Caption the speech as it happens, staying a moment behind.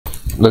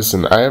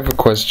Listen, I have a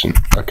question,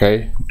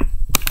 okay?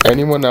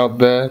 Anyone out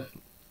there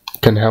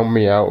can help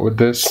me out with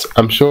this?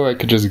 I'm sure I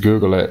could just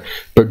Google it,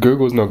 but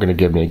Google's not going to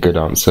give me a good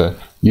answer.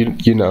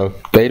 You know,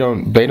 they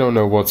don't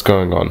know what's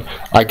going on.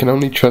 I can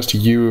only trust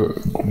you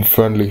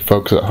friendly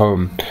folks at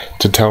home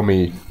to tell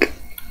me,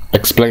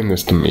 explain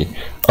this to me.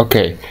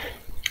 Okay,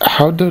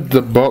 how did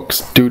the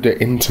box do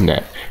the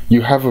internet?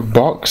 You have a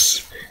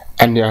box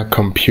and a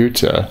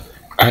computer,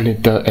 and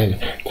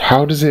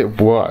how does it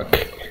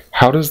work?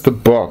 How does the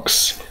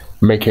box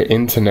make an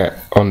internet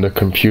on the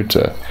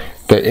computer?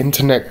 The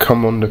internet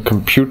come on the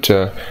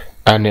computer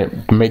and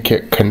it make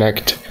it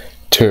connect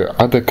to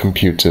other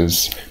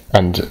computers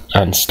and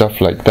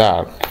stuff like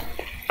that.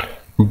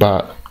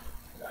 But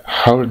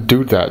how it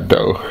do that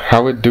though?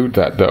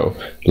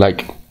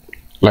 Like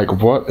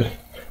what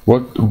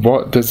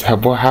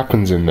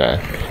happens in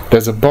there?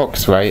 There's a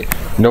box, right?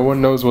 No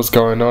one knows what's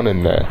going on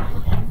in there.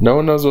 No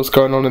one knows what's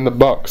going on in the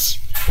box.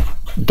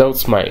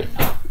 Dotesmite,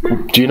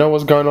 do you know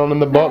what's going on in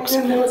the box?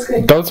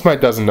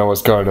 Dotesmite doesn't know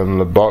what's going on in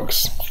the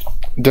box.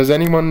 Does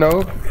anyone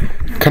know?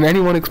 Can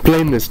anyone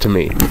explain this to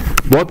me?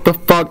 What the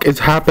fuck is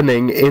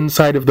happening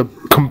inside of the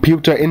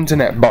computer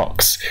internet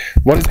box?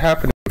 What is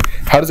happening?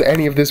 How does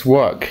any of this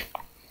work?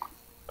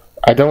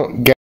 I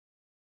don't get.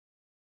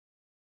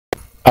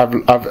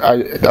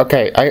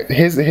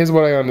 Here's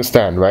what I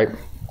understand, right?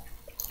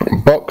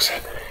 Box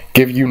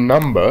give you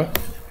number,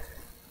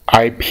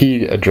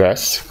 IP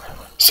address,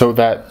 so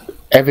that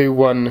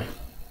everyone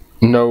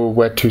know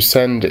where to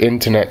send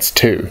internets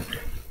to.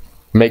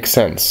 Makes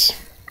sense,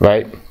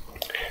 right?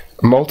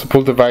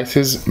 Multiple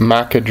devices,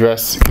 MAC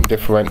address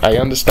different. I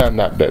understand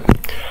that bit,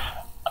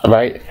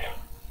 right?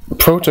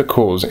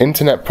 Protocols,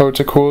 internet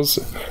protocols,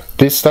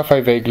 this stuff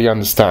I vaguely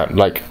understand.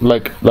 Like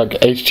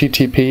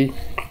HTTP.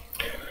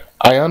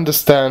 I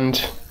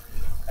understand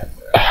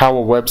how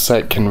a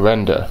website can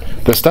render.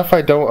 The stuff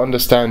I don't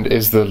understand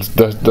is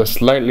the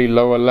slightly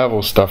lower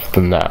level stuff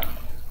than that,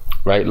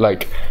 right?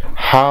 Like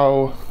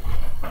how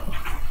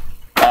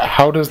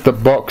does the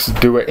box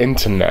do an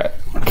internet?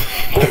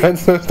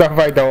 That's the stuff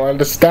I don't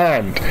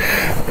understand.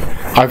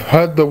 I've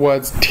heard the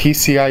words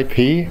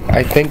TCP,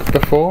 I think,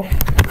 before.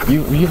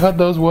 You heard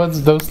those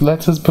words, those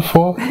letters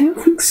before? I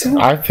don't think so.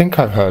 I think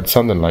I've heard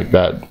something like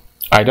that.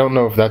 I don't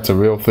know if that's a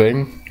real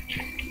thing,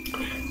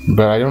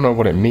 but I don't know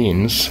what it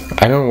means.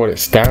 I don't know what it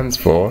stands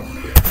for.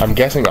 I'm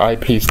guessing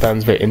IP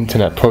stands for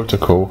Internet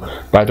Protocol,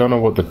 but I don't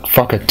know what the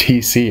fuck a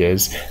TC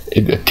is.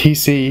 A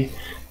TC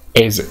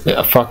is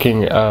a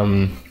fucking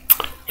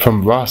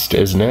from Rust,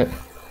 isn't it?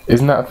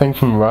 Isn't that a thing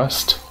from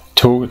Rust?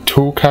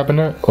 Tool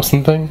cabinet or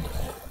something?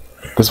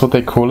 That's what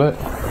they call it.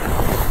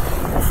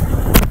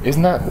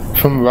 Isn't that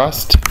from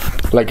Rust?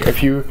 Like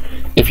if you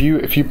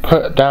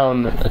put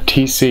down a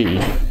TC,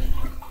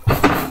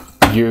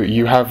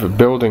 you have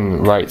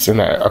building rights in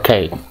there.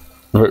 Okay,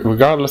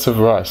 regardless of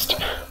Rust,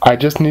 I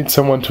just need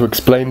someone to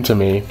explain to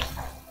me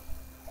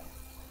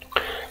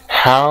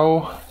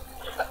how.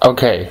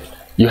 Okay,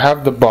 you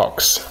have the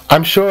box.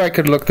 I'm sure I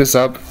could look this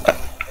up,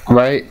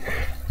 right?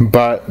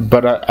 But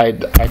I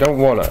don't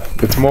wanna.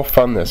 It's more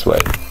fun this way.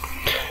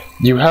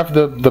 You have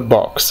the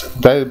box.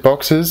 The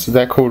boxes,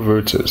 they're called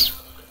routers,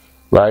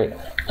 right?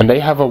 And they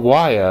have a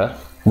wire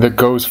that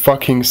goes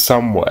fucking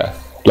somewhere.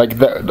 Like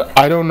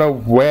I don't know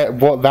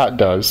what that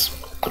does,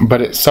 but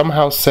it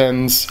somehow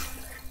sends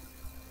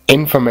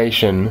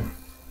information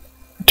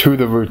to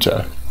the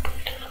router,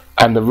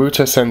 and the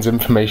router sends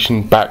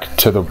information back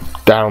to the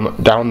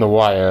down the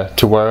wire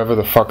to wherever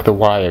the fuck the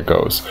wire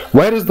goes.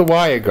 Where does the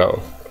wire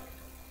go?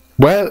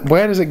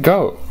 Where does it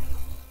go?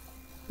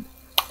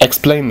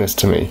 Explain this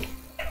to me.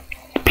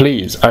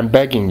 Please, I'm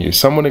begging you,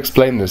 someone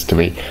explain this to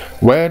me.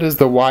 Where does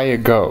the wire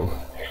go?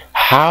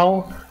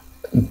 How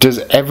does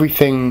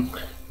everything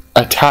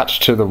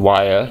attach to the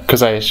wire?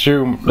 Because I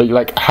assume,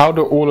 like, how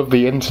do all of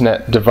the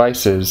internet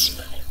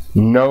devices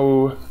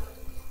know,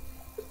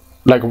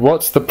 like,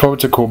 what's the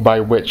protocol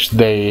by which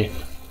they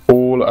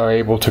all are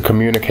able to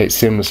communicate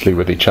seamlessly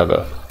with each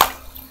other?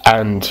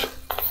 And,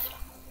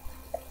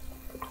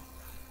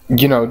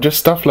 you know, just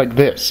stuff like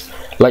this.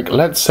 Like,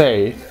 let's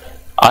say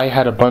I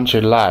had a bunch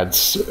of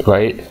lads,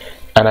 right,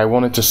 and I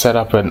wanted to set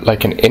up an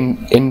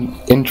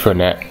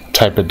intranet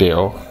type of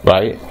deal,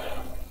 right?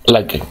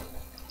 Like,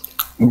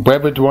 where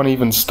would one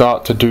even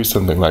start to do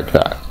something like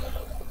that?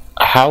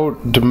 How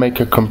to make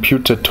a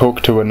computer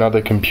talk to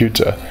another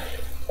computer?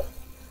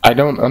 I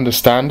don't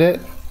understand it.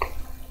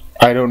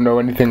 I don't know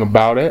anything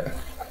about it.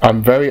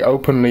 I'm very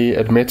openly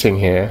admitting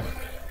here,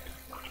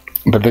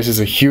 but this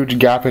is a huge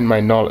gap in my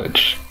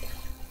knowledge.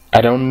 I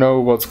don't know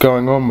what's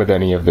going on with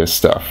any of this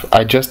stuff.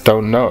 I just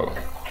don't know.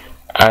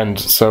 And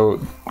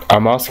so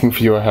I'm asking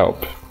for your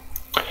help.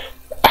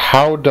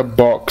 How the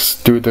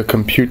box do the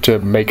computer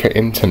make an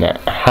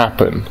internet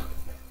happen?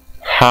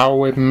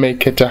 How it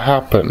make it to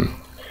happen?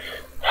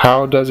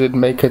 How does it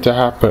make it to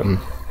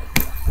happen?